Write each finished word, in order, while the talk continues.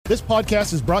This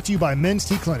podcast is brought to you by Men's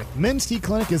T Clinic. Men's T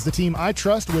Clinic is the team I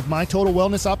trust with my total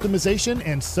wellness optimization,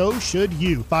 and so should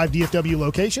you. 5 DFW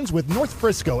locations with North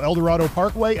Frisco, El Dorado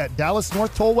Parkway at Dallas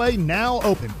North Tollway now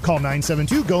open. Call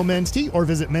 972-GO-MEN'S-T or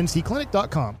visit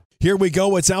mensteclinic.com. Here we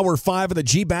go. It's hour 5 of the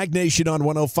G-Bag Nation on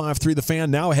 105.3 The Fan.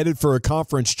 Now headed for a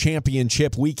conference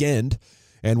championship weekend.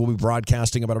 And we'll be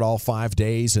broadcasting about it all 5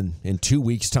 days. And in 2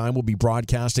 weeks' time, we'll be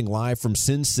broadcasting live from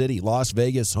Sin City, Las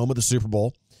Vegas, home of the Super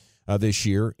Bowl this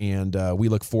year. And we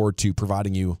look forward to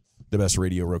providing you the best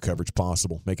radio row coverage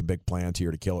possible. Making big plans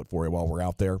here to kill it for you while we're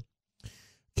out there.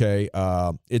 Okay,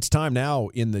 it's time now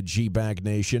in the G-Bag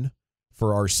Nation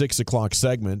for our 6 o'clock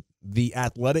segment, the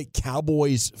Athletic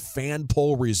Cowboys fan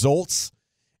poll results,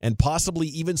 and possibly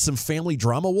even some family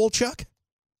drama, Wolchuk?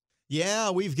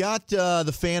 Yeah, we've got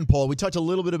the fan poll. We talked a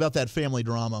little bit about that family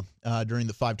drama during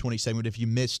the 520 segment. If you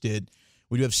missed it,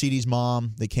 we do have CeeDee's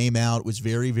mom that came out, was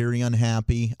very, very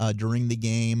unhappy during the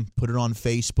game, put it on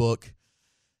Facebook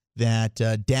that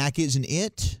Dak isn't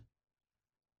it.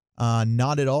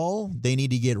 Not at all. They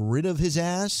need to get rid of his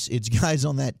ass. It's guys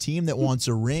on that team that wants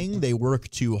a ring. They work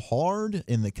too hard.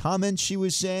 In the comments she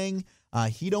was saying,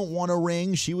 he don't want a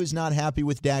ring. She was not happy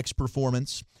with Dak's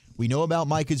performance. We know about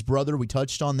Micah's brother. We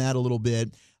touched on that a little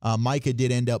bit. Micah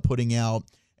did end up putting out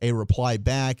a reply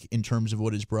back in terms of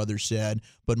what his brother said.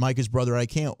 But Micah's brother, I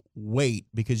can't wait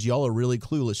because y'all are really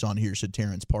clueless on here, said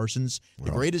Terrence Parsons. The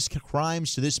greatest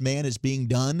crimes to this man is being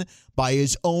done by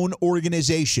his own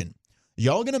organization.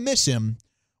 Y'all going to miss him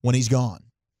when he's gone.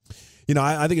 You know,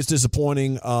 I think it's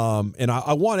disappointing. And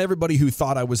I want everybody who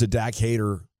thought I was a Dak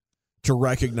hater to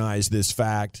recognize this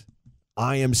fact.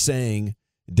 I am saying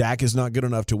Dak is not good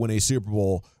enough to win a Super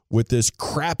Bowl with this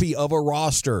crappy of a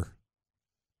roster.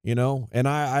 You know, and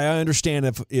I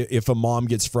understand if a mom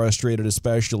gets frustrated,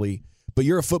 especially, but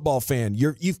you're a football fan.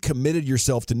 You've committed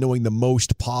yourself to knowing the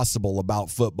most possible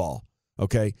about football.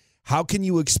 Okay, how can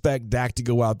you expect Dak to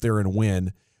go out there and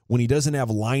win when he doesn't have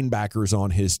linebackers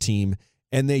on his team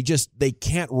and they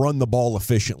can't run the ball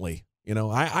efficiently? You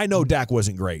know, I know Dak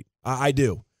wasn't great. I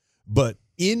do, but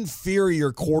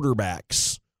inferior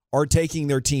quarterbacks are taking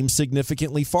their team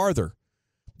significantly farther.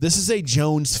 This is a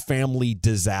Jones family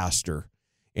disaster.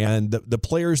 And the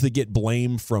players that get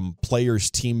blamed from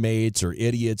players' teammates or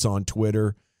idiots on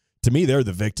Twitter, to me, they're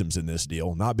the victims in this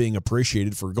deal, not being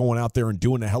appreciated for going out there and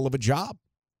doing a hell of a job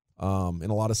in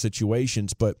a lot of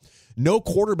situations. But no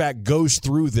quarterback goes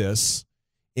through this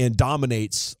and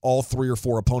dominates all 3 or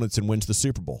 4 opponents and wins the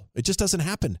Super Bowl. It just doesn't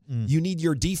happen. You need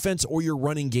your defense or your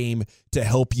running game to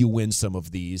help you win some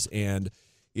of these. And,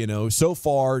 you know, so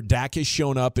far, Dak has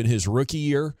shown up in his rookie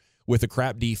year with a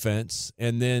crap defense,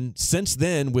 and then since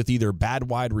then with either bad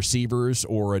wide receivers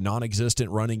or a non-existent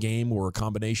running game or a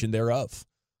combination thereof.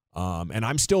 And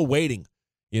I'm still waiting.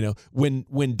 You know,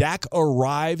 when Dak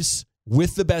arrives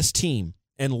with the best team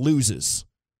and loses,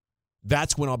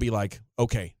 that's when I'll be like,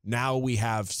 okay, now we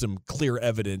have some clear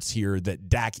evidence here that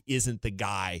Dak isn't the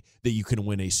guy that you can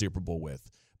win a Super Bowl with.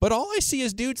 But all I see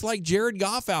is dudes like Jared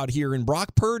Goff out here and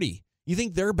Brock Purdy. You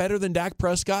think they're better than Dak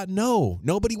Prescott? No,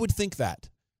 nobody would think that.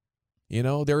 You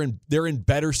know, they're in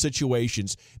better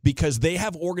situations because they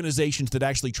have organizations that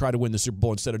actually try to win the Super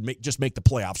Bowl instead of just make the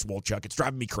playoffs, Wolchuk. It's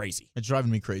driving me crazy. It's driving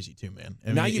me crazy too, man.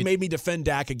 Now you made me defend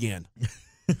Dak again.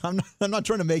 I'm not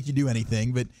trying to make you do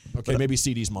anything, but okay, maybe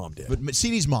CeeDee's mom did. But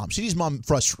CeeDee's mom,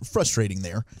 frustrating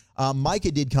there.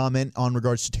 Micah did comment on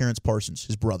regards to Terrence Parsons,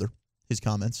 his brother. His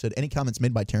comments said any comments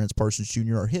made by Terrence Parsons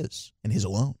Jr. are his and his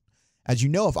alone. As you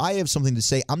know, if I have something to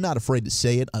say, I'm not afraid to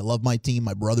say it. I love my team.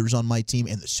 My brother's on my team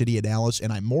and the city of Dallas,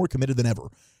 and I'm more committed than ever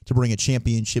to bring a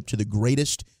championship to the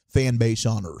greatest fan base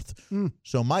on earth.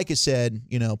 So Micah said,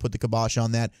 you know, put the kibosh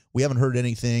on that. We haven't heard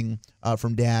anything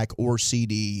from Dak or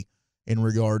CeeDee in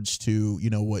regards to, you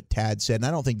know, what Tad said. And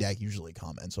I don't think Dak usually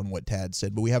comments on what Tad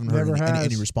said, but we haven't heard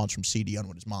any response from CeeDee on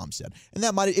what his mom said. And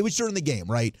it was during the game,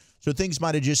 right? So things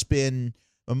might have just been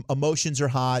emotions are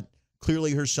hot.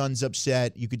 Clearly, her son's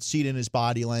upset. You could see it in his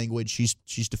body language.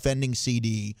 She's defending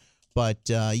CeeDee. But,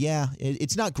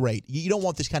 it's not great. You don't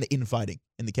want this kind of infighting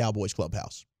in the Cowboys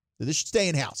clubhouse. This should stay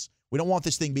in-house. We don't want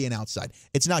this thing being outside.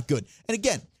 It's not good. And,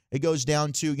 again, it goes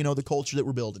down to, you know, the culture that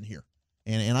we're building here.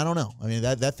 And I don't know. I mean,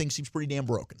 that thing seems pretty damn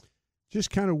broken. Just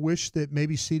kind of wish that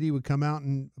maybe CeeDee would come out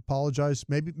and apologize.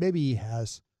 Maybe he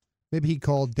has. Maybe he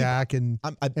called Dak and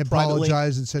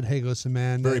apologized and said, "Hey, listen,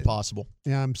 man, very possible.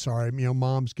 Yeah, I'm sorry. You know,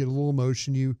 moms get a little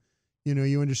emotion. You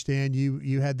understand.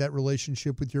 You had that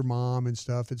relationship with your mom and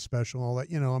stuff. It's special, and all that.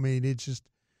 You know, I mean, it's just.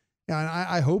 Yeah,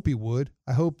 I hope he would.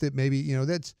 I hope that maybe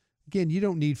that's again. You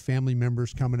don't need family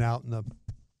members coming out in the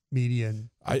media and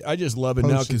I just love it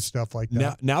now posts and because stuff like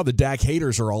that. now the Dak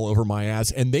haters are all over my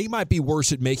ass, and they might be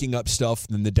worse at making up stuff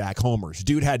than the Dak homers.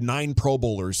 Dude had 9 Pro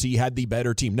Bowlers. He had the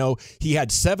better team. No, he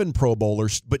had 7 Pro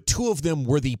Bowlers, but 2 of them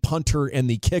were the punter and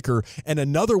the kicker, and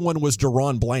another one was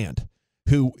Deron Bland,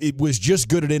 who it was just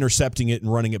good at intercepting it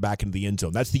and running it back into the end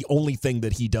zone. That's the only thing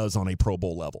that he does on a Pro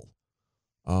Bowl level.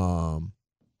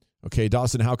 Okay,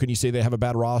 Dawson, how can you say they have a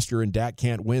bad roster and Dak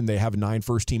can't win? They have 9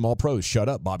 first-team All-Pros. Shut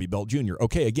up, Bobby Belt Jr.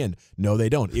 Okay, again, no, they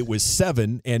don't. It was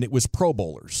 7, and it was Pro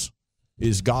Bowlers.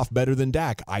 Is Goff better than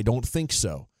Dak? I don't think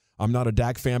so. I'm not a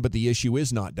Dak fan, but the issue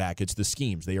is not Dak. It's the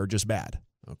schemes. They are just bad.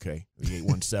 Okay, the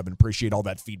 817. Appreciate all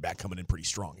that feedback coming in pretty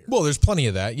strong here. Well, there's plenty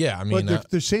of that. Yeah, I mean, But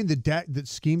they're saying that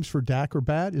schemes for Dak are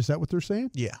bad? Is that what they're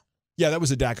saying? Yeah. Yeah, that was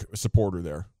a Dak supporter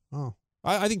there. Oh.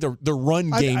 I think the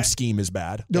run game scheme is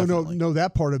bad. No,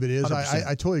 that part of it is. 100%.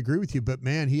 I totally agree with you. But,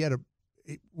 man,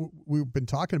 we've been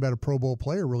talking about a Pro Bowl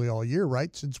player really all year,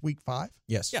 right, since week 5?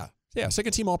 Yes. Yeah,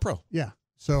 second-team All-Pro. Yeah.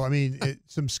 So, I mean,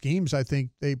 some schemes, I think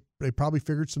they probably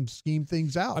figured some scheme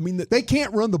things out. I mean, they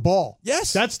can't run the ball.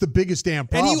 Yes. That's the biggest damn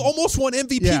problem. And he almost won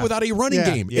MVP without a running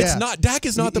game. It's not Dak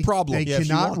is not the problem. They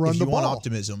cannot run the ball. If you want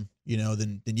optimism,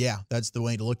 then yeah, that's the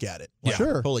way to look at it. Yeah.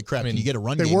 Sure. Holy crap, you get a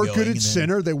run They game weren't good going, at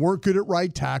center. They weren't good at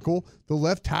right tackle. The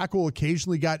left tackle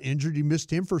occasionally got injured. You missed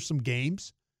him for some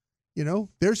games.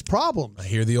 There's problems. I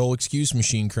hear the old excuse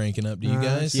machine cranking up. Do you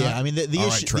guys? Yeah, I mean the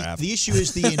issue. The issue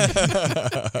is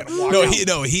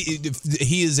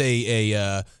he is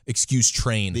a excuse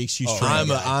train. The excuse train.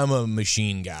 I'm a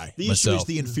machine guy. The myself. issue is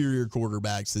the inferior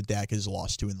quarterbacks that Dak has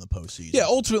lost to in the postseason. Yeah,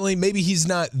 ultimately, maybe he's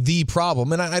not the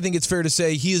problem, and I think it's fair to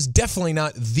say he is definitely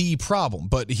not the problem,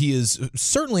 but he is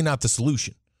certainly not the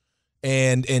solution.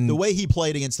 And the way he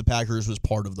played against the Packers was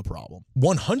part of the problem.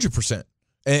 100%.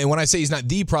 And when I say he's not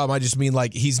the problem, I just mean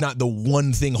like he's not the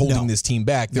one thing holding this team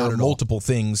back. There are multiple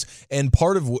things, and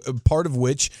part of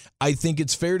which I think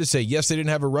it's fair to say, yes, they didn't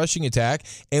have a rushing attack.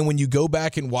 And when you go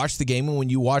back and watch the game, and when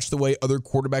you watch the way other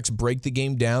quarterbacks break the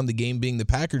game down, the game being the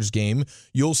Packers game,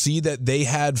 you'll see that they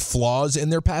had flaws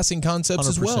in their passing concepts 100%.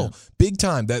 As well, big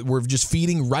time, that were just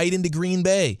feeding right into Green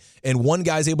Bay. And one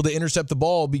guy's able to intercept the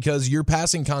ball because your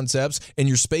passing concepts and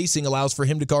your spacing allows for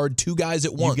him to guard 2 guys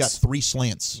at once. You've got 3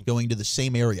 slants going to the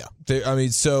same area.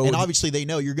 And obviously they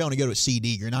know you're going to go to a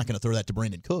CD. You're not going to throw that to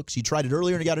Brandon Cooks. He tried it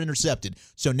earlier and he got intercepted.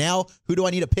 So now, who do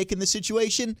I need to pick in this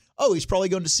situation? Oh, he's probably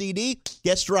going to CD.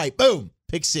 Guessed right. Boom.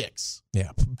 Pick 6.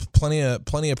 Yeah, plenty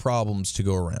of problems to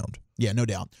go around. Yeah, no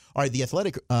doubt. All right, the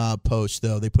Athletic post,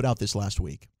 though, they put out this last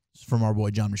week. It's from our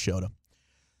boy John Machota.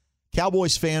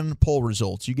 Cowboys fan poll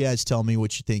results. You guys tell me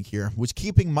what you think here. Was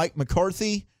keeping Mike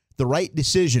McCarthy the right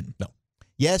decision? No.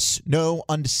 Yes, no,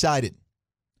 undecided.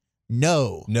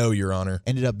 No. No, Your Honor.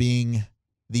 Ended up being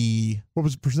what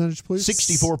was the percentage, please?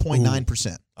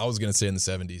 64.9%. I was going to say in the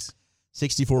 70s.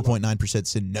 64.9%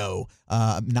 said no.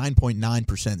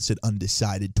 9.9% said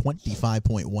undecided.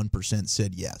 25.1%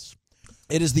 said yes.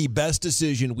 It is the best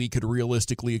decision we could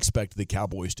realistically expect the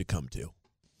Cowboys to come to.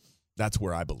 That's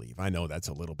where I believe. I know that's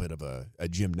a little bit of a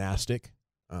gymnastic.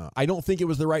 I don't think it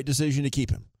was the right decision to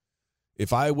keep him.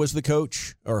 If I was the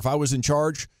coach or if I was in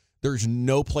charge, there's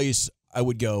no place I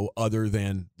would go other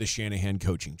than the Shanahan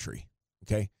coaching tree.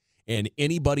 Okay? And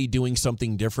anybody doing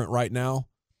something different right now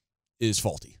is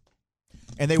faulty.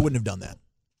 And they wouldn't have done that.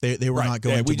 They were not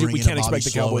going to bring in a Bobby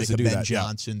Slowick, a Ben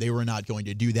Johnson. They were not going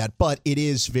to do that. But it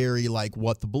is very like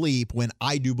what the bleep. When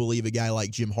I do believe a guy like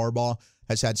Jim Harbaugh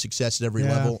has had success at every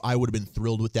level, I would have been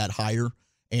thrilled with that hire,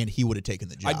 and he would have taken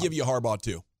the job. I'd give you Harbaugh,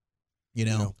 too.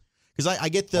 Because I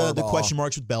get the question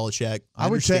marks with Belichick. I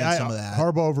would say some of that.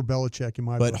 Harbaugh over Belichick in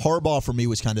my book. But Harbaugh, for me,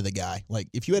 was kind of the guy. Like,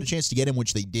 if you had a chance to get him,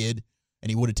 which they did, and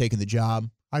he would have taken the job.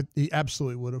 He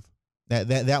absolutely would have.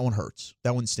 That one hurts.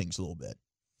 That one stings a little bit.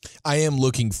 I am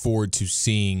looking forward to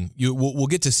seeing you. We'll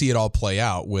get to see it all play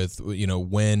out with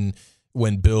when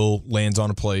Bill lands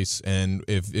on a place and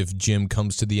if Jim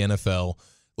comes to the NFL,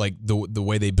 like the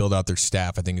way they build out their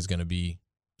staff, I think is going to be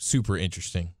super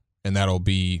interesting, and that'll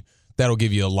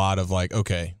give you a lot of like,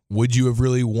 okay, would you have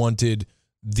really wanted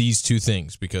these 2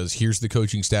 things? Because here's the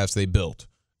coaching staffs they built,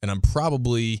 and I'm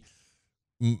probably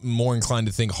more inclined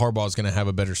to think Harbaugh is going to have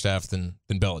a better staff than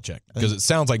Belichick, because it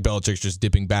sounds like Belichick's just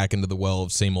dipping back into the well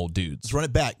of same old dudes. Let's run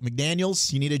it back.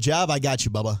 McDaniels, you need a job? I got you,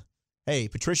 Bubba. Hey,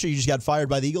 Patricia, you just got fired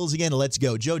by the Eagles again. Let's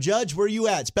go. Joe Judge, where you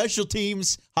at? Special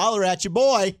teams, holler at you,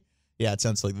 boy. Yeah, it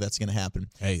sounds like that's going to happen.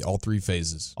 Hey, all 3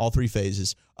 phases. All 3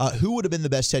 phases. Who would have been the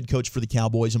best head coach for the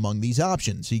Cowboys among these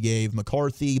options? He gave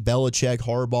McCarthy, Belichick,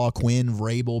 Harbaugh, Quinn,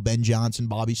 Vrabel, Ben Johnson,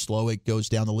 Bobby Slowick, goes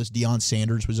down the list. Deion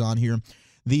Sanders was on here.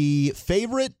 The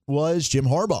favorite was Jim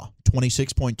Harbaugh,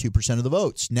 26.2% of the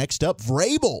votes. Next up,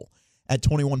 Vrabel at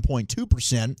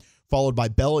 21.2%, followed by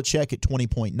Belichick at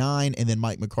 20.9%, and then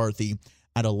Mike McCarthy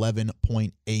at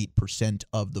 11.8%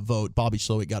 of the vote. Bobby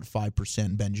Slowick got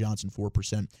 5%, Ben Johnson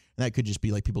 4%. And that could just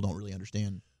be like people don't really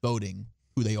understand voting,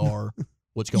 who they are,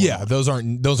 what's going on. Yeah, those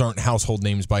aren't household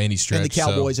names by any stretch. And the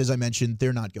Cowboys, as I mentioned,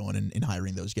 they're not going and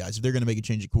hiring those guys. If they're going to make a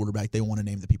change at quarterback, they want a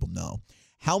name that people know.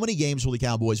 How many games will the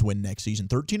Cowboys win next season?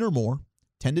 13 or more,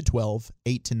 10 to 12,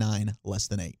 8 to 9, less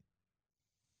than 8.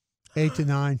 8 to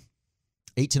 9.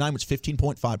 8 to 9 was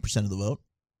 15.5% of the vote.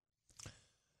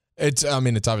 It's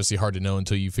obviously hard to know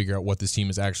until you figure out what this team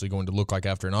is actually going to look like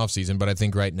after an offseason, but I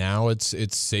think right now it's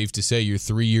safe to say you're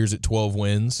 3 years at 12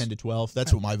 wins. 10 to 12.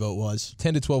 That's what my vote was.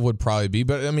 10 to 12 would probably be,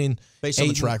 but I mean, based on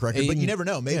the track record, but you never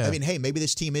know. Maybe, yeah. Maybe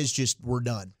this team is just, we're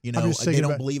done. You know, they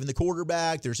don't believe in the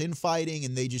quarterback. There's infighting,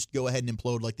 and they just go ahead and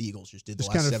implode like the Eagles just did the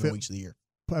last 7 weeks of the year.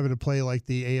 Having to play like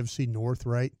the AFC North,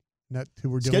 right? Not who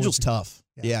we're dealing Schedule's with. tough.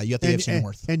 Yeah, you have the AFC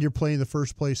North. And you're playing the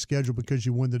first place schedule because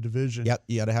you won the division. Yep,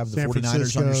 you got to have the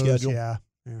 49ers on your schedule. Yeah.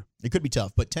 It could be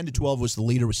tough, but 10 to 12 was the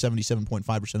leader with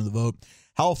 77.5% of the vote.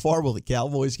 How far will the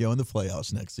Cowboys go in the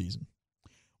playoffs next season?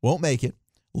 Won't make it.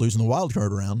 Losing the wild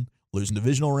card round, losing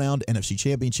divisional round, NFC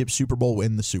Championship, Super Bowl,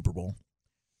 win the Super Bowl.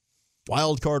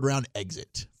 Wild card round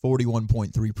exit,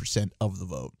 41.3% of the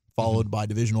vote, followed by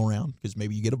divisional round because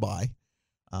maybe you get a bye.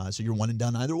 So you're one and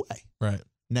done either way. Right.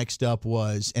 Next up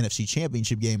was NFC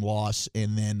Championship game loss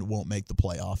and then won't make the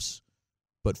playoffs.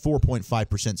 But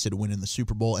 4.5% said to win in the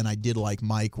Super Bowl. And I did like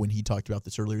Mike when he talked about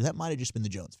this earlier. That might have just been the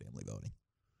Jones family voting.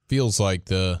 It feels like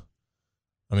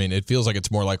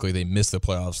it's more likely they miss the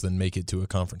playoffs than make it to a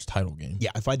conference title game.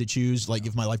 Yeah, if I had to choose,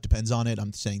 if my life depends on it,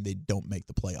 I'm saying they don't make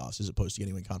the playoffs as opposed to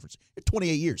getting in conference.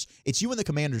 28 years. It's you and the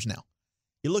Commanders now.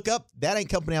 You look up, that ain't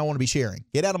company I want to be sharing.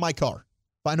 Get out of my car.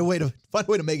 Find a way to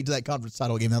make it to that conference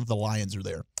title game now that the Lions are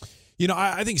there. You know,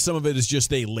 I think some of it is just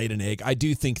they laid an egg. I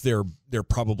do think they're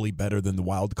probably better than the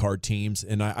wild card teams,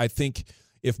 and I think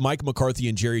if Mike McCarthy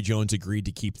and Jerry Jones agreed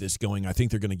to keep this going, I think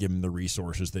they're going to give him the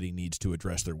resources that he needs to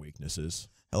address their weaknesses.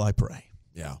 Hell, I pray.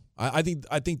 Yeah, I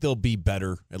think they'll be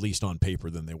better, at least on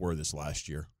paper, than they were this last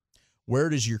year. Where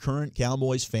does your current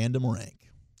Cowboys fandom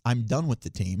rank? I'm done with the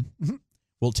team.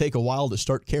 Will take a while to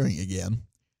start caring again.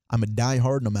 I'm a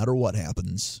diehard no matter what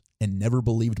happens, and never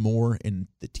believed more in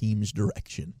the team's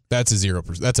direction. That's a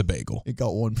 0%. That's a bagel. It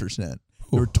got 1%. There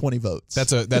were 20 votes.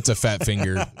 That's a fat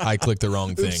finger. I clicked the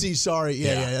wrong thing. Oopsie, sorry.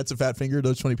 Yeah, that's a fat finger.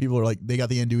 Those 20 people are like, they got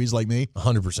the andouilles like me.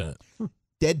 100%.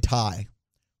 Dead tie.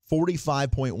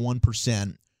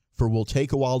 45.1% for will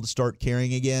take a while to start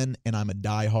caring again, and I'm a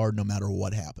diehard no matter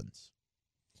what happens.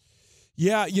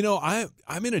 Yeah, you know,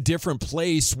 I'm in a different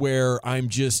place where I'm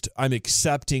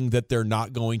accepting that they're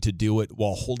not going to do it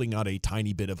while holding out a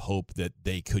tiny bit of hope that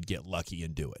they could get lucky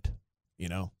and do it. You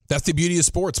know? That's the beauty of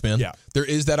sports, man. Yeah. There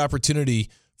is that opportunity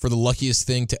for the luckiest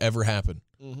thing to ever happen.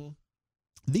 Mm-hmm.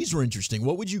 These were interesting.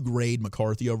 What would you grade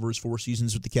McCarthy over his 4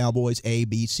 seasons with the Cowboys? A,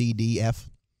 B, C, D,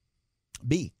 F?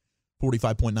 B,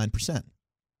 45.9%. And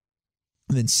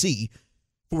then C,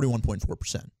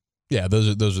 41.4%. Yeah, those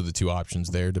are the two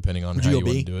options there, depending on how you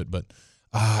want to do it. But,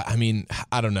 I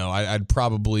don't know. I'd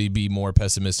probably be more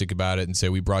pessimistic about it and say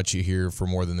we brought you here for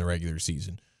more than the regular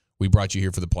season. We brought you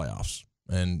here for the playoffs,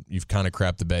 and you've kind of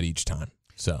crapped the bed each time.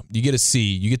 So you get a C.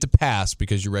 You get to pass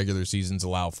because your regular seasons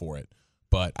allow for it.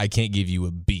 But I can't give you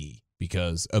a B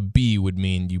because a B would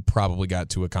mean you probably got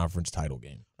to a conference title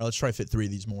game. All right, let's try to fit 3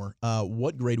 of these more.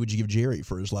 What grade would you give Jerry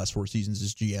for his last 4 seasons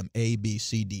as GM? A, B,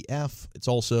 C, D, F. It's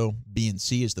also B and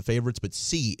C as the favorites, but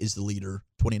C is the leader,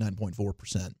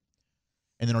 29.4%.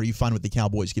 And then are you fine with the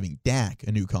Cowboys giving Dak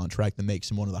a new contract that makes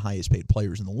him one of the highest paid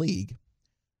players in the league?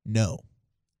 No,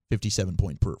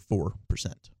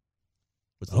 57.4%.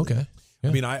 Okay. Yeah.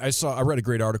 I mean, I read a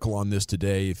great article on this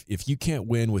today. If you can't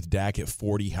win with Dak at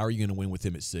 40, how are you going to win with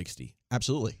him at 60?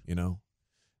 Absolutely. You know?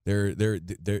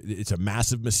 It's a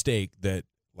massive mistake that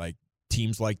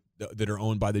teams that are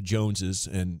owned by the Joneses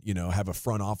and have a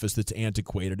front office that's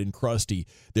antiquated and crusty.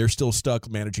 They're still stuck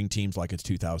managing teams like it's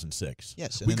 2006.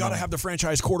 Yes, we got to have the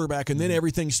franchise quarterback, and then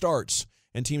everything starts.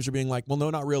 And teams are being like, well,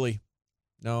 no, not really.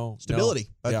 No stability.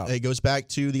 No. It goes back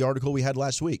to the article we had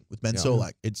last week with Ben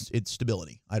Solak. It's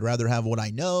stability. I'd rather have what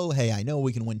I know. Hey, I know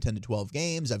we can win 10 to 12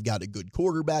 games. I've got a good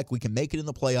quarterback. We can make it in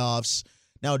the playoffs.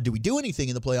 Now, do we do anything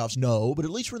in the playoffs? No, but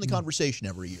at least we're in the conversation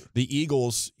every year. The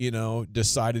Eagles,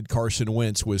 decided Carson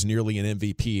Wentz was nearly an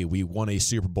MVP. We won a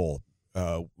Super Bowl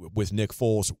with Nick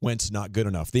Foles. Wentz not good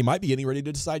enough. They might be getting ready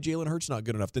to decide Jalen Hurts not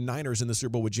good enough. The Niners in the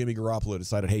Super Bowl with Jimmy Garoppolo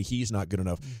decided, hey, he's not good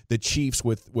enough. The Chiefs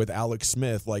with Alex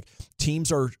Smith.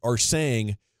 Teams are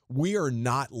saying we are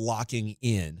not locking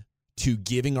in to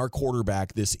giving our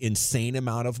quarterback this insane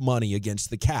amount of money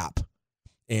against the cap.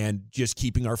 and just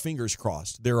keeping our fingers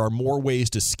crossed. There are more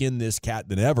ways to skin this cat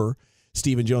than ever.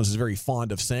 Stephen Jones is very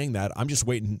fond of saying that. I'm just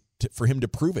waiting for him to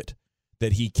prove it,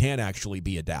 that he can actually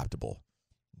be adaptable.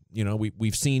 You know,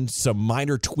 we've seen some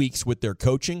minor tweaks with their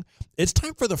coaching. It's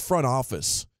time for the front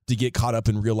office to get caught up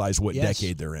and realize what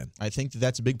decade they're in. I think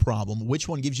that's a big problem. Which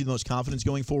one gives you the most confidence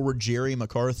going forward? Jerry,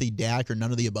 McCarthy, Dak, or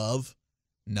none of the above?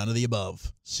 None of the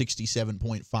above.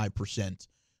 67.5%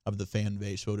 of the fan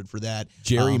base voted for that.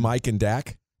 Jerry, Mike, and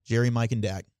Dak? Jerry, Mike, and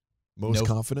Dak. Most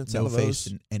confidence out no of faith those?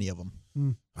 in any of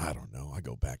them. I don't know. I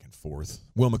go back and forth.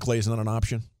 Will McClay's not an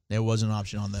option? There was an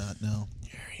option on that, no.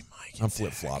 Jerry, Mike, I'm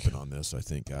flip-flopping on this, I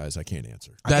think, guys. I can't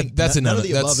answer. That's none of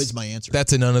the above is my answer.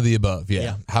 That's a none of the above.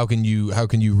 Yeah. How can you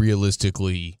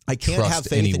realistically? I can't trust have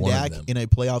faith any in one Dak of them? in a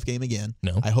playoff game again.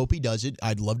 No. I hope he does it.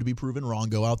 I'd love to be proven wrong.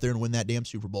 Go out there and win that damn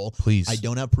Super Bowl. Please. I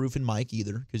don't have proof in Mike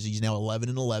either because he's now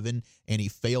 11-11, and he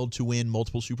failed to win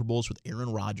multiple Super Bowls with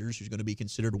Aaron Rodgers, who's going to be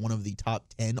considered one of the top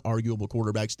 10 arguable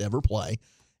quarterbacks to ever play.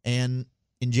 And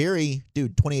in Jerry,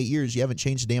 dude, 28 years, you haven't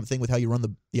changed a damn thing with how you run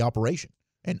the operation.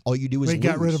 And all you do is They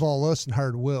got lose. rid of all us and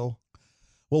hired Will.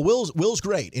 Well, Will's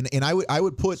great, and I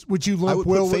would put Would you lump I would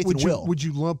Will? put faith in Will. Would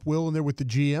you lump Will in there with the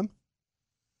GM?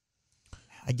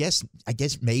 I guess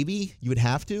maybe you would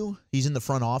have to. He's in the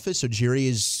front office, so Jerry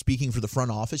is speaking for the front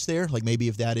office there. Like maybe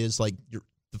if that is like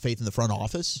the faith in the front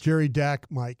office, Jerry, Dak,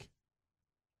 Mike.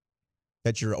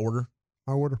 that's your order.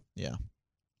 Our order. Yeah.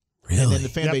 Really? And then the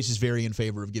fan Yep. base is very in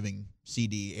favor of giving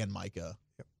CD and Micah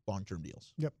long-term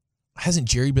deals. Yep. Hasn't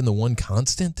Jerry been the one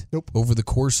constant? Nope. Over the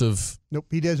course of Nope.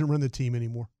 He doesn't run the team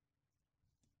anymore.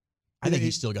 I think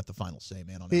he's still got the final say,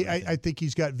 man. On everything. I think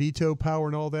he's got veto power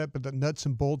and all that, but the nuts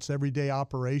and bolts everyday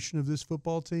operation of this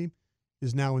football team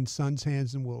is now in Son's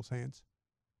hands and Will's hands.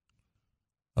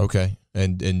 okay,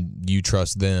 and you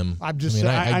trust them? I'm just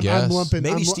I guess. I'm lumping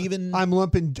Maybe I'm, Steven- I'm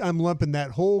lumping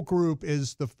that whole group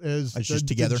as just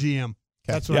together? the GM.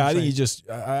 That's what Yeah, I'm I think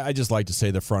saying. I just like to say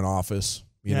the front office,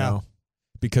 you Yeah. know,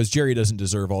 because Jerry doesn't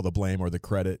deserve all the blame or the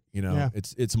credit. You know, Yeah.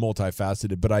 it's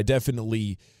multifaceted, but I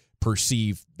definitely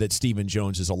perceive that Stephen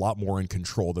Jones is a lot more in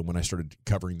control than when I started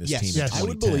covering this team. Yes, in I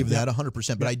would 2010. believe that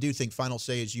 100%. But I do think final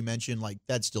say, as you mentioned, like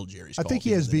that's still Jerry's I call think at he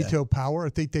the has end of the day. veto power.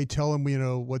 I think they tell him,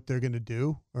 what they're going to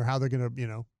do or how they're going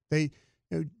to,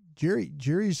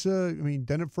 Jerry's,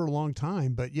 done it for a long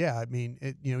time. But yeah,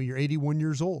 you're 81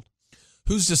 years old.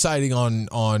 Who's deciding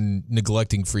on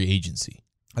neglecting free agency?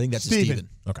 I think that's Steven. Steven.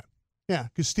 Okay. Yeah,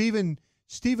 because Steven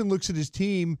looks at his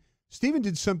team. Steven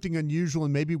did something unusual,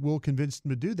 and maybe Will convinced him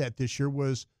to do that this year,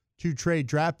 was to trade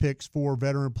draft picks for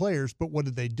veteran players. But what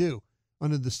did they do?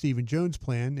 Under the Stephen Jones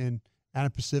plan and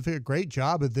Adam Pacific, a great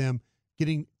job of them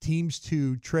getting teams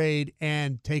to trade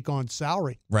and take on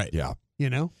salary. Right. Yeah.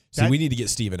 See, we need to get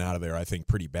Steven out of there, I think,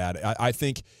 pretty bad. I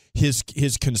think his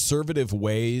conservative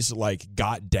ways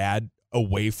got Dad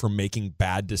away from making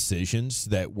bad decisions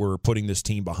that were putting this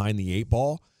team behind the eight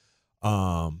ball.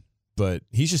 But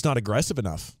he's just not aggressive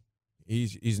enough.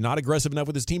 He's not aggressive enough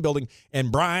with his team building.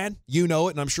 And Brian, you know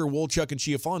it, and I'm sure Wolchuk and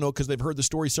Chiafon know because they've heard the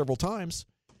story several times.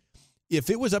 If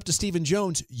it was up to Stephen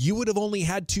Jones, you would have only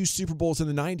had 2 Super Bowls in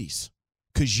the 90s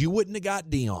because you wouldn't have got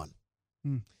Dion.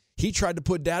 He tried to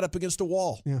put Dad up against a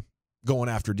wall going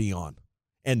after Dion.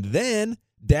 And then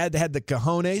Dad had the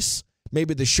cojones,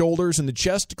 maybe the shoulders and the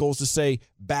chesticles to say,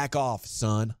 back off,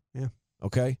 son. Yeah.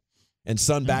 Okay? And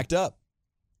son backed up.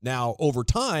 Now, over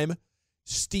time,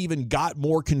 Steven got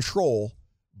more control,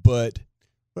 but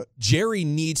Jerry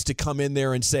needs to come in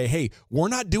there and say, hey, we're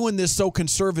not doing this so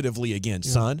conservatively again,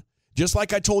 son. Just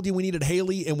like I told you we needed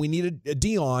Haley and we needed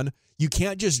Dion, you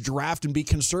can't just draft and be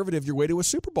conservative your way to a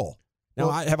Super Bowl. Now,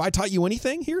 have I taught you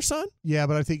anything here, son? Yeah,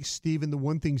 but I think the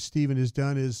one thing Steven has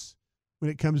done is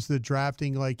when it comes to the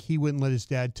drafting, he wouldn't let his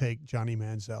dad take Johnny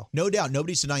Manziel. No doubt.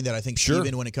 Nobody's denying that. I think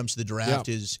Steven, when it comes to the draft,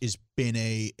 is been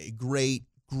a great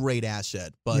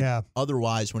asset. But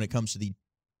otherwise, when it comes to the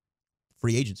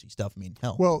free agency stuff,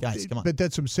 hell, guys, come on. But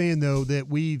that's what I'm saying, though,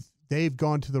 that they've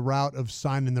gone to the route of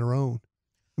signing their own.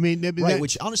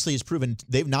 Which honestly has proven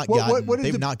they've not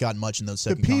gotten much in those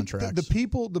second contracts.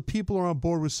 The people are on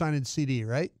board with signing CD,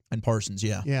 right? And Parsons,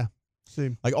 yeah. Yeah.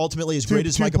 See, ultimately, as great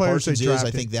as Micah Parsons is,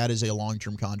 I think that is a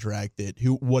long-term contract that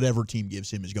whatever team gives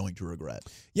him is going to regret.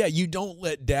 Yeah, you don't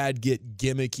let Dad get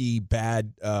gimmicky,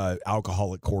 bad,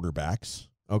 alcoholic quarterbacks.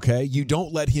 Okay, you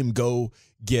don't let him go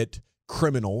get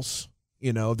criminals.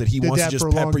 That he wants to just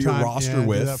pepper your roster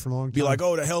with. Be like,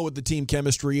 oh, to hell with the team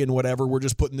chemistry and whatever. We're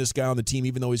just putting this guy on the team,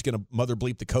 even though he's going to mother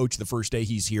bleep the coach the first day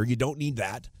he's here. You don't need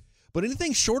that. But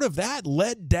anything short of that,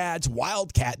 let dads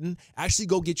wildcatting actually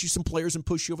go get you some players and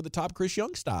push you over the top Chris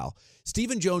Young style.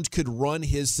 Stephen Jones could run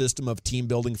his system of team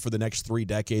building for the next 3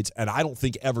 decades, and I don't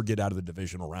think ever get out of the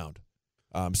divisional round.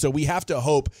 So we have to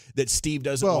hope that Steve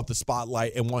doesn't want the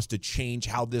spotlight and wants to change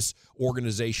how this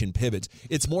organization pivots.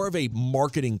 It's more of a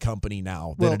marketing company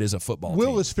now than it is a football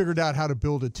Will team. has figured out how to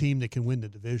build a team that can win the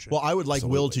division. Well, I would like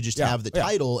Will to just have the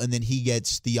title, and then he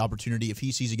gets the opportunity. If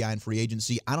he sees a guy in free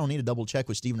agency, I don't need to double check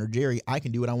with Steven or Jerry. I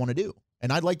can do what I want to do.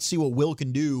 And I'd like to see what Will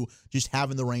can do just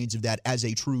having the reins of that as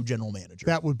a true general manager.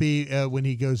 That would be when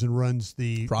he goes and runs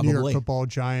the New York Football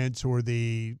Giants or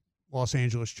the Los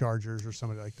Angeles Chargers or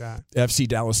somebody like that. FC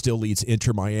Dallas still leads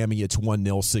Inter Miami. It's 1-0,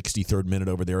 63rd minute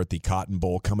over there at the Cotton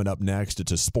Bowl. Coming up next,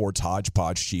 it's a Sports Hodge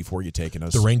Podge. Chief, where are you taking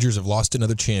us? The Rangers have lost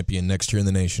another champion next year in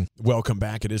the nation. Welcome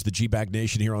back. It is the G-Bag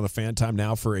Nation here on the Fan Time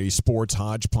now for a Sports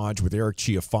Hodge Podge with Eric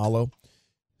Chiafalo.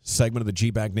 Segment of the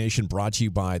G-Bag Nation brought to you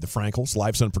by the Frankels.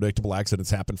 Life's unpredictable. Accidents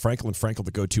happen. Frankel & Frankel,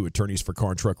 the go-to attorneys for car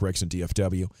and truck wrecks in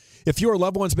DFW. If your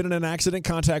loved one's been in an accident,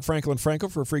 contact Frankel &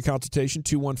 Frankel for a free consultation,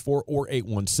 214 or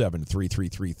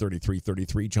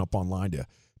 817-333-3333. Jump online to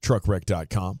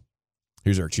truckwreck.com.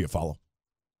 Here's Eric Chiafalo.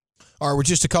 All right, we're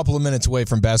just a couple of minutes away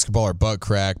from basketball or butt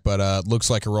crack, but looks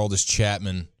like Aroldis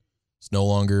Chapman is no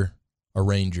longer a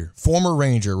Ranger. Former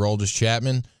Ranger Aroldis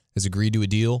Chapman has agreed to a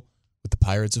deal with the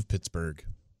Pirates of Pittsburgh.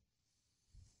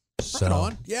 So, right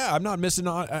on. Yeah, I'm not missing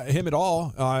on him at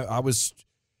all. It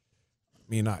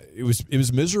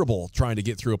was miserable trying to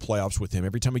get through a playoffs with him.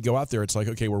 Every time we go out there, it's like,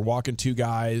 okay, we're walking 2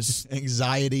 guys.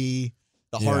 Anxiety,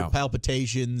 the heart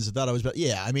palpitations. I thought I was,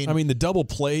 I mean, the double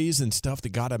plays and stuff that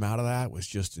got him out of that was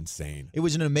just insane. It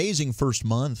was an amazing first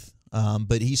month,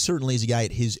 but he certainly is a guy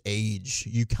at his age.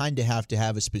 You kind of have to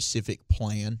have a specific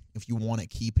plan if you want to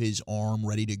keep his arm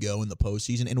ready to go in the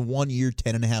postseason. And 1 year,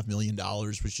 $10.5 million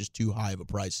was just too high of a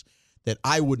price that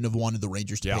I wouldn't have wanted the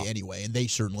Rangers to pay anyway, and they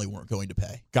certainly weren't going to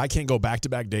pay. Guy can't go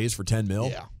back-to-back days for $10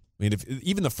 million. Yeah. I mean,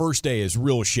 even the first day is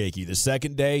real shaky. The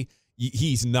second day,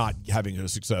 he's not having a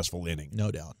successful inning. No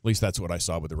doubt. At least that's what I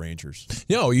saw with the Rangers.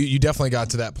 You definitely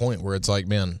got to that point where it's like,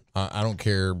 man, I don't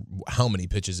care how many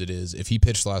pitches it is. If he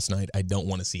pitched last night, I don't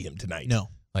want to see him tonight. No.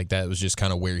 Like, that was just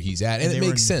kind of where he's at. And it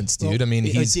makes sense, dude. I mean,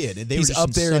 he's were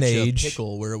up there in age.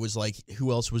 Pickle where it was like,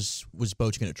 who else was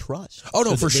Boch going to trust? Oh,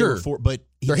 no, for sure. But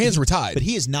their hands were tied. But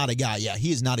he is not a guy. Yeah,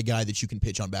 he is not a guy that you can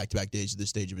pitch on back-to-back days at this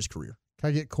stage of his career. Can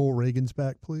I get Cole Reagans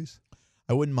back, please?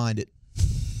 I wouldn't mind it.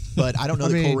 But I don't know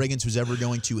that Cole Reagans was ever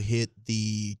going to hit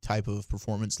the type of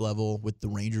performance level with the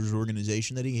Rangers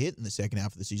organization that he hit in the second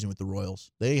half of the season with the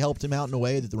Royals. They helped him out in a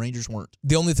way that the Rangers weren't.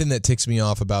 The only thing that ticks me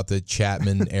off about the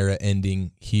Chapman era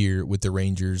ending here with the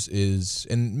Rangers is,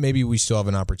 and maybe we still have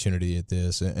an opportunity at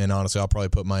this, and honestly, I'll probably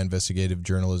put my investigative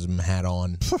journalism hat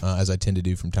on, as I tend to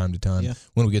do from time to time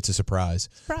when we get to surprise.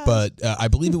 But I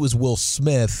believe it was Will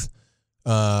Smith,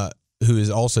 who is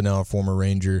also now a former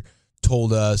Ranger,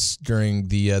 told us during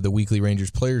the Weekly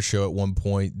Rangers Players Show at one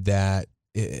point that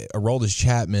Aroldis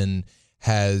Chapman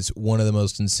has one of the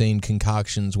most insane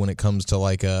concoctions when it comes to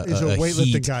like a weightlifting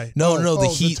heat. guy. No, the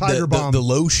heat, the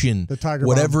lotion, the tiger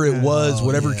whatever bomb. it was,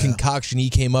 whatever concoction he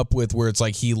came up with, where it's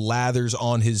like he lathers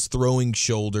on his throwing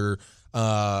shoulder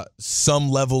some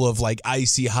level of like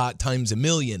icy hot times a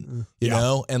million, you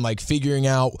know, and like figuring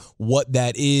out what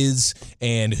that is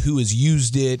and who has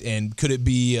used it and could it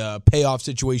be a payoff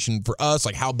situation for us?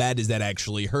 Like, how bad does that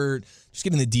actually hurt? Just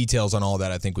getting the details on all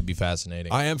that, I think, would be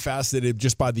fascinating. I am fascinated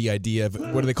just by the idea of,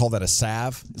 what do they call that, a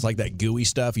salve? It's like that gooey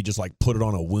stuff. You just like put it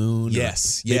on a wound.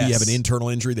 Yes. Maybe you have an internal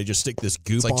injury. They just stick this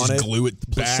goop on just it. glue it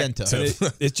back. Placenta.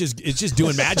 It's just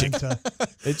doing magic.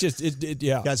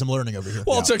 Yeah. Guys, I'm learning over here.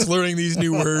 Walchuk's learning these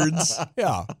new words.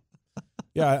 Yeah.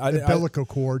 Yeah. Umbilical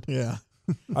cord. Yeah.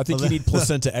 I think you need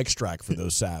placenta extract for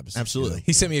those salves. Absolutely.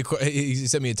 He sent me a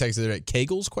text the other day.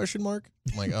 Kegels? ?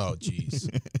 I'm like, oh, geez.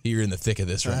 You're in the thick of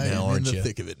this right now, aren't you? In the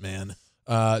thick of it, man.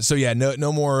 So yeah,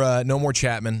 no more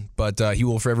Chapman, but he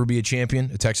will forever be a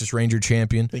champion, a Texas Ranger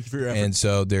champion. Thank you for your effort. And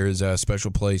so there's a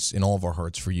special place in all of our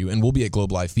hearts for you. And we'll be at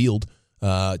Globe Life Field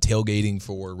tailgating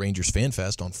for Rangers Fan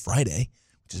Fest on Friday,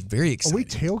 which is very exciting. Are we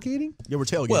tailgating? Yeah, we're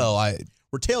tailgating. Well,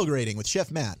 we're tailgating with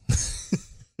Chef Matt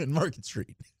in Market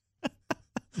Street.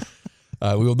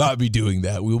 We will not be doing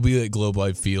that. We will be at Globe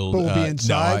Life Field. But we'll be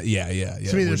inside? Yeah.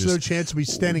 So there's no chance of me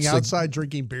standing outside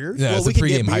drinking beers? Yeah, Well, it's a we can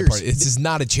get pregame hype beers. party. This is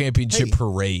not a championship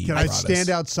parade. Can I stand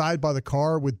outside by the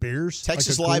car with beers?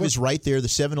 Texas like a Live cooler? is right there. The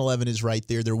 7-Eleven is right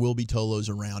there. There will be Tolos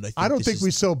around. I don't think we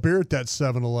sell beer at that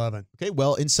 7-Eleven. Okay,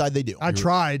 well, inside they do. I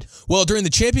tried. Well, during the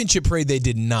championship parade, they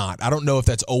did not. I don't know if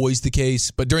that's always the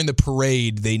case, but during the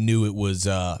parade, they knew it was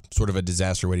sort of a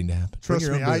disaster waiting to happen. Trust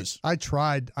your me, own booze. I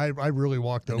tried. I really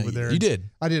walked over there. You did. did.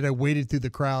 I did. I waded through the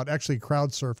crowd. Actually,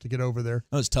 crowd surfed to get over there.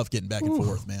 That was tough getting back and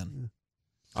forth, man.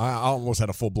 I almost had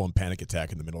a full-blown panic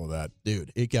attack in the middle of that.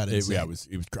 Dude, it got insane. It was.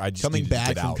 I just coming needed to back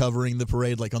get from out. covering the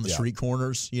parade, like on the street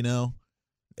corners, you know,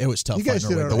 it was tough. You guys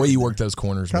fighting our did way The way you worked those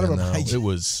corners, Kind man, of a- though, it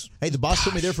was. Hey, the boss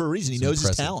put me there for a reason. He It's knows his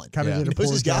impressive. talent. Kind of did a He knows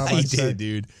poor his job, guy. I'd He say. did,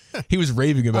 dude. He was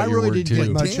raving about I your really work, didn't get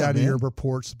too. much Damn, out of man. your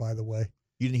reports, by the way.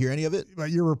 You didn't hear any of it? But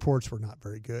your reports were not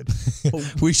very good.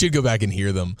 We should go back and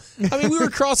hear them. I mean, we were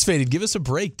crossfaded. Give us a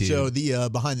break, dude. So the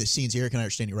behind the scenes, Eric and I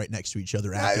are standing right next to each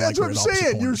other. Acting That's like what I'm we're at opposite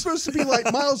saying. You're corners. supposed to be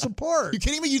like miles apart. You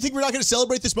kidding me? You think we're not going to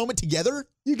celebrate this moment together?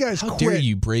 You guys How quit. dare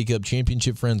you break up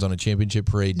championship friends on a championship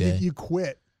parade day? You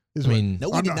quit. I mean, No,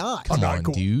 we did not. Come on,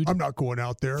 dude. I'm not going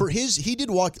out there. For his, he did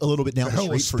walk a little bit down the Hell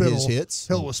with street for his spittle. hits.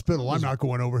 Hell with spittle. I'm not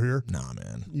going over here. Nah,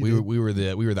 man. You We were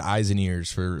the eyes and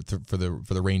ears for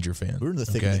the Ranger fan. We were in the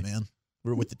thick of it, man.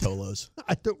 We were with the Tolos.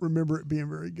 I don't remember it being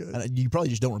very good. And you probably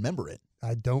just don't remember it.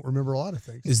 I don't remember a lot of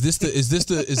things. Is this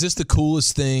the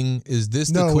coolest thing? Is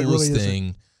this the No, it coolest really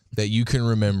thing that you can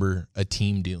remember a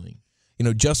team doing? You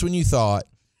know, just when you thought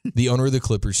the owner of the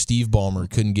Clippers, Steve Ballmer,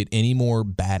 couldn't get any more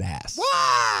badass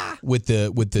with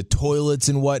the toilets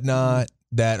and whatnot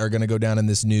that are going to go down in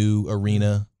this new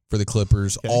arena for the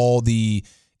Clippers, all the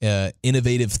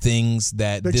innovative things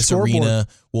that Big this scoreboard. arena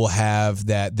will have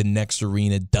that the next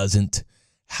arena doesn't.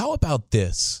 How about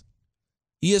this?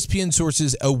 ESPN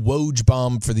sources a Woj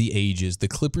bomb for the ages. The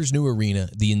Clippers' new arena,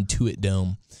 the Intuit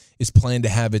Dome, is planned to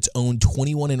have its own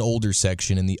 21 and older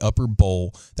section in the upper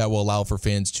bowl that will allow for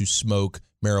fans to smoke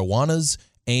marijuanas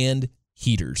and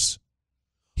heaters.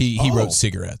 He wrote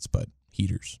cigarettes, but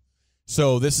heaters.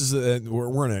 So this is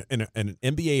we're in an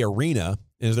NBA arena.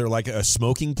 Is there like a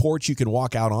smoking porch you can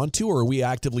walk out onto, or are we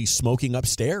actively smoking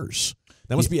upstairs?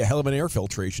 That must be a hell of an air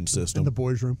filtration In system. the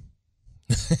boys' room.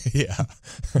 Yeah.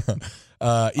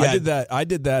 I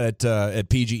did that at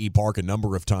PGE Park a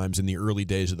number of times in the early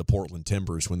days of the Portland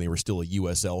Timbers when they were still a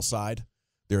USL side.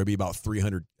 There would be about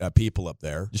 300 people up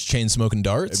there. Just chain smoking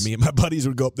darts? And me and my buddies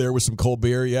would go up there with some cold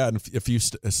beer, and a few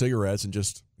cigarettes, and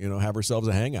just have ourselves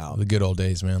a hangout. The good old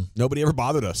days, man. Nobody ever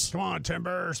bothered us. Come on,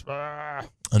 Timbers.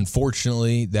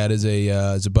 Unfortunately, that is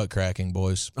a butt cracking,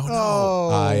 boys. Oh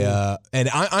no!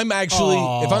 I'm actually,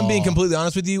 if I'm being completely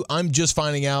honest with you, I'm just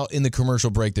finding out in the commercial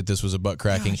break that this was a butt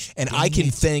cracking, and I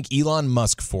can thank Elon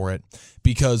Musk for it,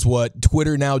 because what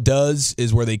Twitter now does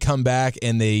is where they come back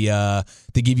and they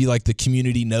give you like the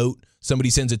community note.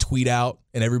 Somebody sends a tweet out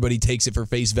and everybody takes it for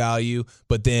face value,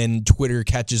 but then Twitter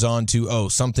catches on to,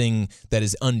 something that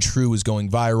is untrue is going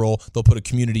viral. They'll put a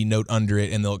community note under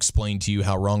it and they'll explain to you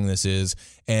how wrong this is.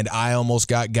 And I almost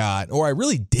got, or I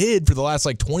really did for the last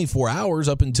like 24 hours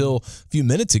up until a few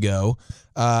minutes ago.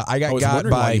 I was got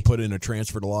wondering by why you put in a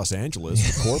transfer to Los Angeles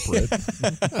for corporate.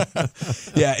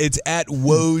 Yeah, it's at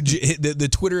Woj. The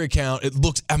Twitter account, it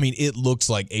looks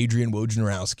like Adrian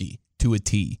Wojnarowski to a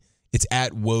T. It's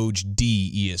at Woj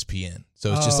D ESPN.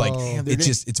 So it's just like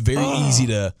it's very easy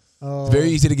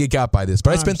to get got by this.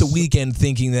 But I spent the weekend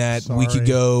thinking that we could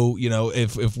go,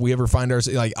 if we ever find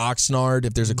ourselves like Oxnard,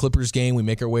 if there's a Clippers game, we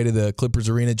make our way to the Clippers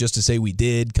arena just to say we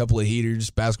did. Couple of heaters,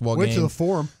 basketball Went game. to the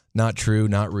Forum. Not true,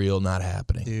 not real, not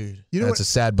happening. Dude. You know That's what? a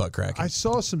sad butt cracking. I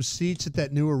saw some seats at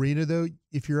that new arena, though.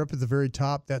 If you're up at the very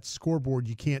top, that scoreboard,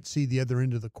 you can't see the other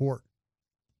end of the court.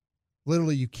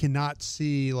 Literally, you cannot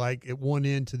see like at one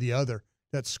end to the other.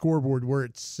 That scoreboard where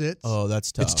it sits. Oh,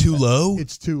 that's tough. It's too low?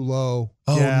 It's too low.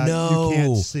 Oh, Yeah, no. You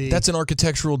can't see. That's an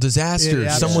architectural disaster.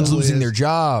 It Someone's absolutely losing is. their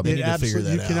job. They need to figure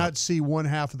that You out. cannot see one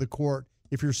half of the court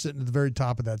if you're sitting at the very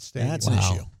top of that stadium. That's an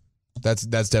issue. That's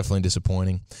definitely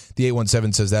disappointing. The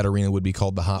 817 says that arena would be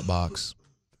called the Hot Box.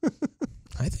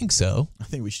 I think so. I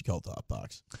think we should call it the Hot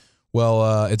Box.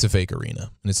 Well, it's a fake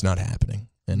arena, and it's not happening.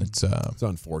 And it's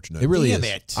unfortunate. It really Damn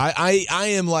is. it. I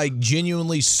am like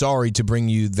genuinely sorry to bring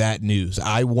you that news.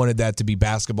 I wanted that to be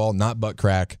basketball, not butt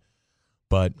crack.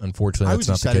 But unfortunately, I that's was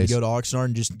not the excited case. to go to Oxnard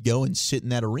and just go and sit in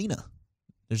that arena.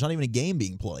 There's not even a game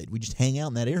being played. We just hang out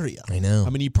in that area. I know. I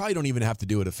mean, you probably don't even have to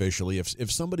do it officially.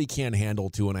 If somebody can't handle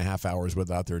 2.5 hours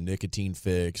without their nicotine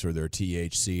fix or their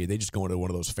THC, they just go into one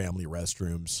of those family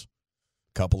restrooms,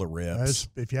 couple of rips.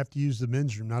 If you have to use the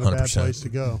men's room, not a bad 100%. place to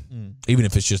go. Even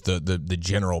if it's just the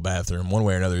general bathroom, one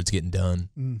way or another, it's getting done.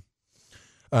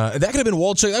 That could have been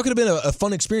Walchuk. That could have been a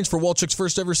fun experience for Walchuk's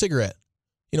first ever cigarette.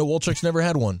 Walchuk's never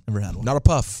had one. Never had one. Not a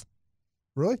puff.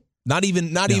 Really? Not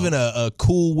even a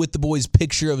cool with the boys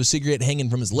picture of a cigarette hanging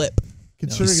from his lip.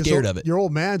 Considering He's scared of it. Your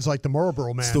old man's like the Marlboro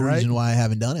man, That's the right? reason why I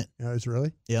haven't done it. Yeah, is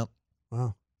really? Yep.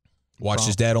 Wow. Watched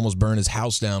his dad almost burn his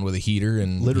house down with a heater,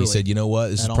 and Literally. he said, "You know what?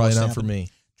 This That is probably almost not for happened. me."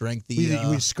 Drank the.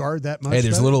 We scarred that much. Hey,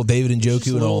 there's better? little David and Njoku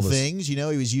and little all this. things. He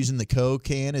was using the Coke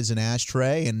can as an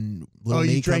ashtray, and little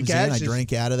me you drank comes in. ashes? I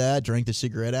drank out of that. Drank the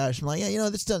cigarette ash. I'm like, yeah,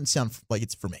 this doesn't sound like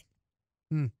it's for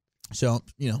me. So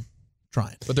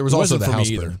trying. But there was It also wasn't the for me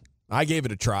house either. burn. I gave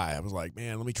it a try. I was like,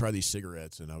 man, let me try these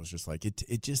cigarettes. And I was just like,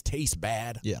 it just tastes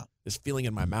bad. Yeah. This feeling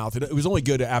in my mouth. It was only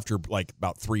good after like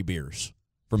about 3 beers.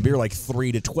 From beer like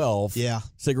 3 to 12,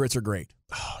 cigarettes are great.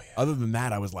 Oh, yeah. Other than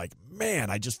that, I was like, man,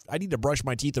 I need to brush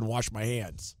my teeth and wash my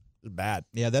hands. It's bad.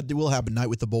 Yeah, that will happen night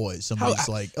with the boys. Somebody's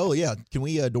like, oh, yeah, can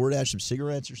we DoorDash some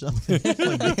cigarettes or something?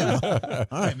 Like, yeah.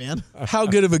 All right, man. How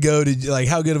good of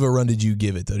a run did you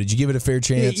give it, though? Did you give it a fair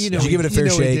chance? Did you give it a fair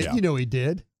shake? He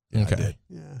did. Yeah, Okay. I did.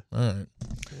 Yeah. All right.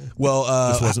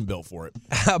 Well, This wasn't built for it.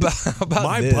 how about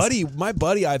My this?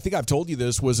 buddy, I think I've told you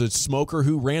this, was a smoker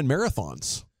who ran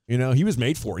marathons. He was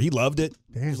made for it. He loved it.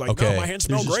 He was like, Okay. no, my hands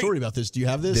smell There's a great. story about this. Do you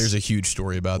have this? There's a huge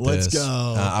story about Let's this.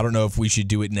 go. I don't know if we should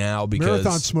do it now because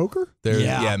Marathon smoker?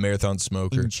 Yeah. marathon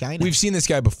smoker. In China. We've seen this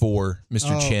guy before,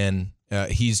 Mr. Oh. Chen.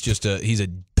 He's a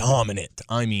dominant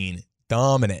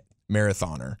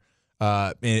marathoner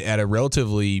at a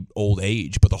relatively old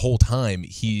age, but the whole time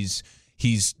he's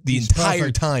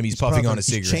entire time he's puffing on a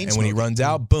cigarette, and when he runs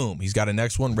out, boom, he's got a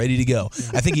next one ready to go.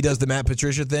 I think he does the Fat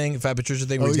Patricia thing,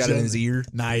 where he's got it in his ear.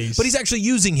 Nice. But he's actually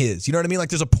using his. You know what I mean? Like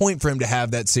there's a point for him to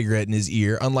have that cigarette in his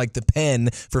ear, unlike the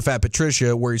pen for Fat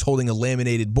Patricia, where he's holding a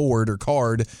laminated board or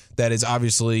card that is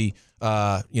obviously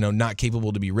not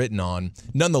capable to be written on.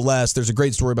 Nonetheless, there's a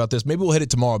great story about this. Maybe we'll hit it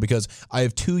tomorrow because I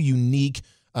have 2 unique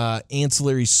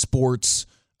ancillary sports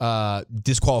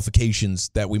disqualifications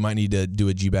that we might need to do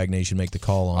a G-Bag Nation make the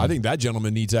call on. I think that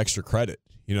gentleman needs extra credit.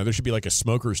 There should be like a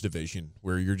smokers division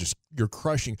where you're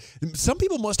crushing. Some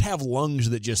people must have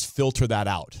lungs that just filter that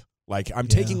out. Like I'm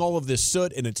taking all of this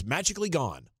soot and it's magically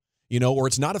gone. Or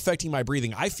it's not affecting my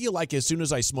breathing. I feel like as soon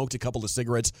as I smoked a couple of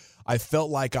cigarettes, I felt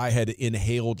like I had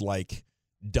inhaled like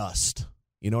dust.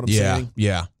 You know what I'm saying?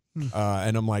 Yeah.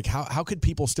 And I'm like, how could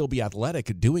people still be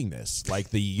athletic doing this? Like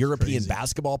the European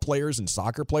basketball players and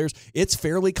soccer players, it's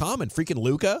fairly common. Freaking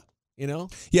Luka,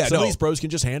 Yeah, some of these pros can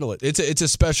just handle it. It's a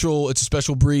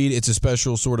special breed. It's a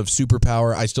special sort of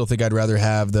superpower. I still think I'd rather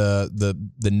have the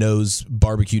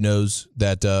barbecue nose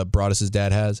that Broadus'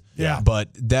 dad has. Yeah. But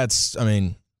that's a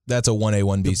 1A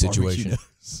 1B situation.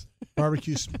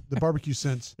 The barbecue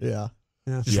sense. Yeah.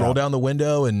 Just roll down the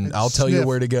window and I'll tell you sniff.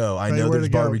 where to go. I Tell you know where there's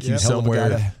to go. barbecue Yep.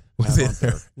 somewhere within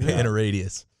Yeah. in a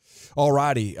radius. All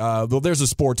righty. Well, there's a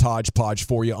Sports Hodge Podge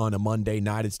for you on a Monday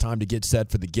night. It's time to get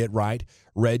set for the Get Right.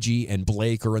 Reggie and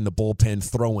Blake are in the bullpen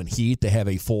throwing heat. They have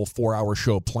a full 4-hour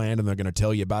show planned, and they're going to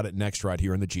tell you about it next right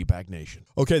here in the G-Bag Nation.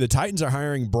 Okay, the Titans are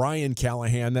hiring Brian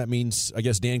Callahan. That means, I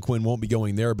guess, Dan Quinn won't be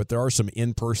going there, but there are some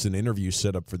in-person interviews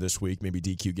set up for this week. Maybe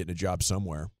DQ getting a job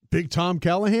somewhere. Big Tom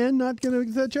Callahan not going to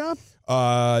get that job?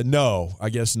 No, I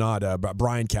guess not.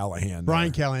 Brian Callahan.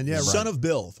 Brian Callahan, yeah. Son of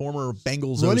Bill, former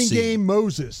Bengals Running OC. game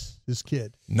Moses, this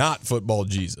kid. Not football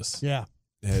Jesus. Yeah.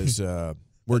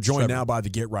 We're joined now by the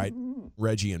Get Right,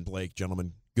 Reggie and Blake.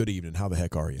 Gentlemen, good evening. How the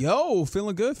heck are you? Yo,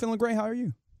 feeling good, feeling great. How are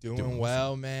you? Doing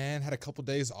well, man. Had a couple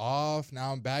days off.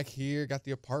 Now I'm back here. Got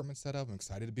the apartment set up. I'm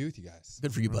excited to be with you guys.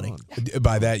 Good for you, buddy.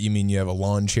 By that, you mean you have a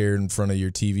lawn chair in front of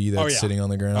your TV that's sitting on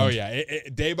the ground? Oh, yeah.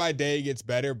 Day by day it gets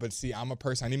better. But see, I'm a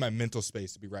person. I need my mental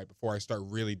space to be right before I start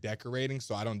really decorating,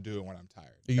 so I don't do it when I'm tired.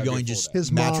 Are you Gotta be going a full just day.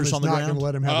 His mom mattress is on the not ground? going to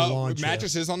let him have a lawn chair.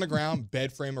 Mattress is on the ground.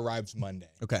 Bed frame arrives Monday.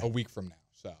 Okay. A week from now.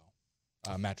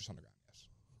 So, mattress on the ground. Yes.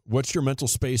 What's your mental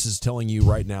space is telling you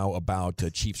right now about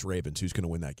Chiefs-Ravens? Who's going to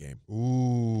win that game?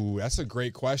 Ooh, that's a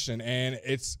great question. And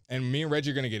me and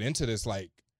Reggie are going to get into this. Like,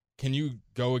 can you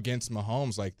go against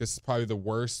Mahomes? Like, this is probably the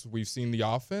worst we've seen the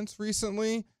offense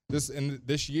recently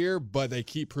this year, but they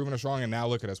keep proving us wrong. And now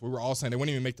look at us. We were all saying they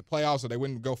wouldn't even make the playoffs, or they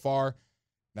wouldn't go far.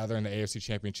 Now they're in the AFC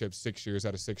Championship 6 years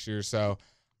out of 6 years. So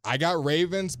I got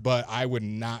Ravens, but I would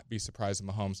not be surprised if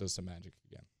Mahomes does some magic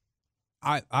again.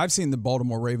 I've seen the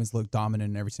Baltimore Ravens look dominant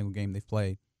in every single game they've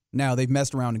played. Now, they've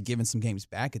messed around and given some games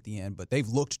back at the end, but they've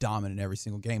looked dominant in every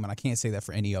single game, and I can't say that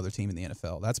for any other team in the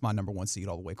NFL. That's my number 1 seed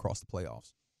all the way across the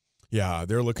playoffs. Yeah,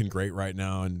 they're looking great right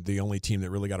now, and the only team that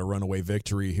really got a runaway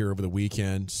victory here over the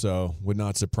weekend, so would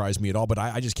not surprise me at all. But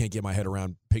I just can't get my head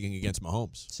around picking against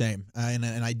Mahomes. Same. And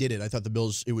I did it. I thought the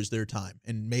Bills, it was their time.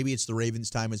 And maybe it's the Ravens'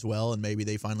 time as well, and maybe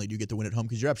they finally do get the win at home,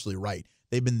 because you're absolutely right.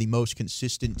 They've been the most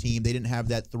consistent team. They didn't have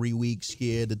that 3-week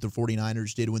skid that the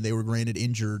 49ers did when they were granted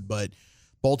injured, but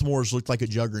Baltimore's looked like a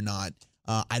juggernaut.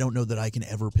 I don't know that I can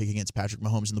ever pick against Patrick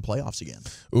Mahomes in the playoffs again.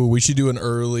 Ooh, we should do an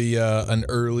early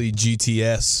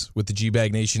GTS with the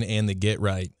G-Bag Nation and the Get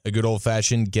Right. A good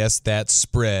old-fashioned guess that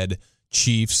spread.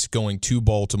 Chiefs going to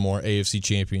Baltimore, AFC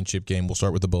Championship game. We'll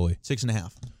start with the bully.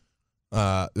 6.5.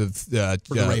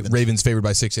 Ravens favored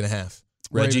by 6.5.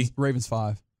 Reggie? Ravens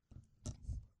 5.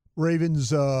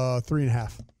 Ravens 3.5.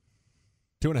 2.5.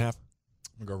 I'm gonna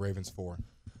go Ravens 4.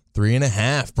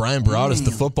 3.5. Brian brought us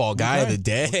the football guy of the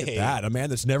day. That a man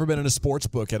that's never been in a sports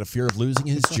book had a fear of losing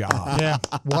his job. Yeah,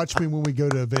 watch me when we go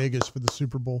to Vegas for the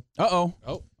Super Bowl. Oh,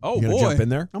 You gonna boy. jump in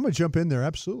there? I'm gonna jump in there,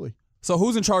 absolutely. So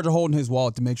who's in charge of holding his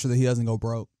wallet to make sure that he doesn't go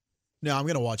broke? No, I'm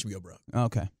going to watch him go broke.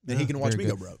 Okay. Then he can watch Very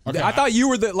me good. go broke. Okay, I thought you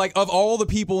were of all the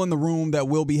people in the room that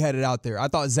will be headed out there, I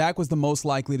thought Zach was the most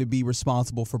likely to be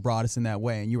responsible for Broadus in that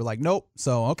way. And you were like, nope.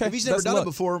 So, okay. If he's never best done of it luck.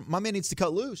 before, my man needs to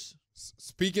cut loose.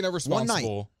 Speaking of One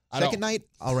responsible, night. Second night,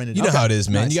 I'll rent it. You know Okay. how it is,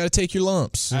 man. Nice. You got to take your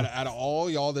lumps. Out of all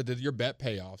y'all that did your bet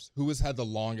payoffs, who has had the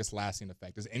longest lasting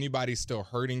effect? Is anybody still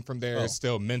hurting from there?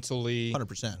 Still mentally?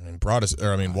 100%.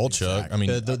 I mean, Wolchuk. I mean,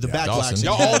 The backlash. Dawson.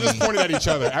 Y'all all just pointed at each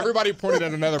other. Everybody pointed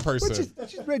at another person.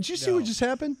 Did you see what just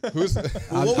happened? Who's?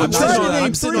 I'm trying to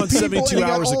name sitting on three people 72 and they got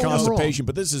hours of all of them wrong. constipation,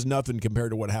 but this is nothing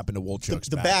compared to what happened to Wolchuk's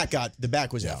The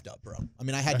back was effed up, bro. I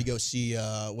mean, I had to go see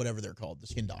whatever they're called, the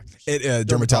skin doctors.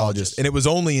 Dermatologist. And it was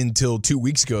only until 2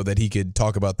 weeks ago that he could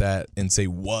talk about that and say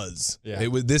was. Yeah.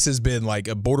 This has been like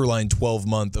a borderline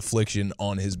 12-month affliction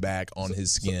on his back, on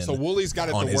his skin. So Woolie's got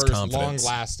it on the his worst, confidence.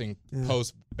 long-lasting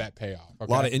post-bet payoff. A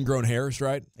lot of ingrown hairs,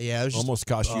 right? Yeah, it was just, Almost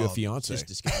cost you a fiance. Just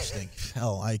disgusting.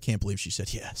 Hell, I can't believe she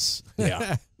said yes.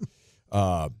 Yeah.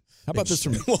 How about this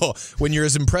from Well, when you're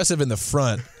as impressive in the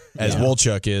front as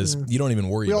Wolchuk is, you don't even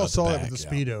worry We about all saw the that back. with the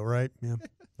Speedo, right? Yeah.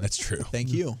 That's true.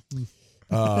 Thank you.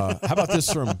 how about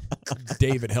this from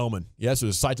David Hellman? Yes, it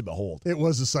was a sight to behold. It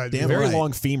was a sight. Damn Very right.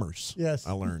 long femurs. Yes.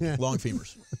 I learned. Yeah. Long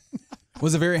femurs.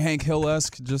 Was it very Hank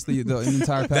Hill-esque, just the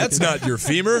entire package? That's not your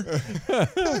femur.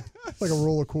 Like a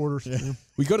roll of quarters. Yeah.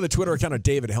 We go to the Twitter account of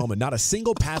David Hellman. Not a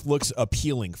single path looks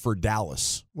appealing for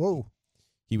Dallas. Whoa.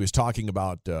 He was talking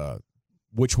about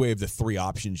which way of the three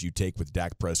options you take with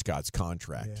Dak Prescott's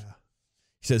contract. Yeah.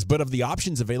 He says, but of the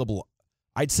options available,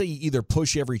 I'd say you either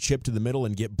push every chip to the middle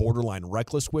and get borderline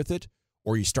reckless with it,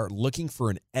 or you start looking for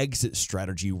an exit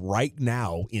strategy right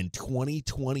now in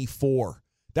 2024.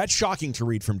 That's shocking to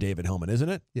read from David Hellman, isn't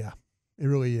it? Yeah, it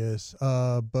really is.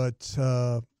 But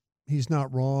he's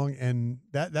not wrong, and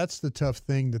that's the tough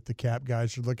thing that the cap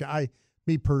guys are looking.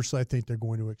 Me personally, I think they're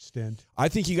going to extend. I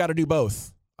think you got to do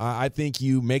both. I think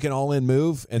you make an all-in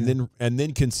move and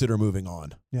then consider moving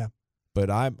on. Yeah. But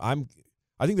I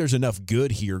think there's enough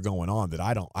good here going on that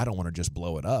I don't want to just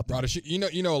blow it up. Broadus, you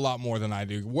know a lot more than I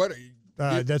do.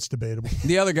 That's debatable.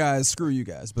 The other guys, screw you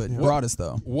guys, but Broadus,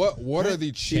 though. What are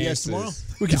the chances? tomorrow?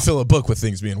 We can fill a book with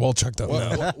things being Wolchuk up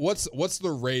now. What's the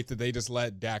rate that they just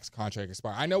let Dak's contract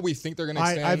expire? I know we think they're going to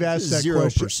extend. I've asked that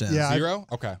 0%. question. Yeah, Zero?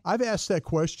 Okay. I've asked that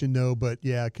question, though, but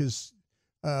yeah, because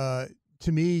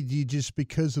to me, you just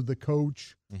because of the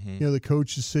coach, the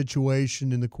coach's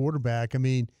situation and the quarterback. I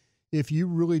mean, if you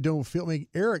really don't feel,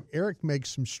 Eric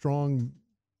makes some strong,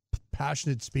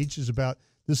 passionate speeches about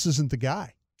this isn't the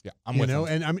guy. Yeah, I'm with him.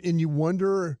 And you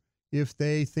wonder if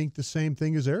they think the same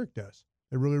thing as Eric does.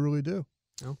 They really, really do.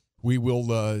 We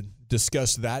will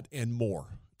discuss that and more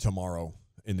tomorrow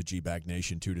in the G-Bag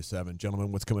Nation 2 to 7.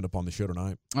 Gentlemen, what's coming up on the show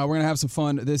tonight? We're going to have some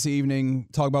fun this evening,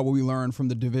 talk about what we learned from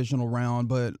the divisional round,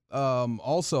 but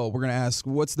also we're going to ask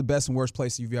what's the best and worst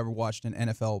place you've ever watched an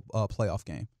NFL playoff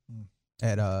game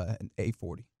at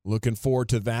 8:40. Looking forward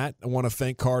to that. I want to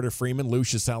thank Carter Freeman,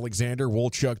 Lucius Alexander,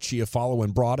 Wolchuk, Chiafalo,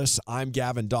 and Broadus. I'm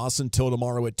Gavin Dawson. Till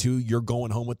tomorrow at 2, you're going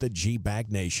home with the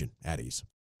G-Bag Nation. At ease.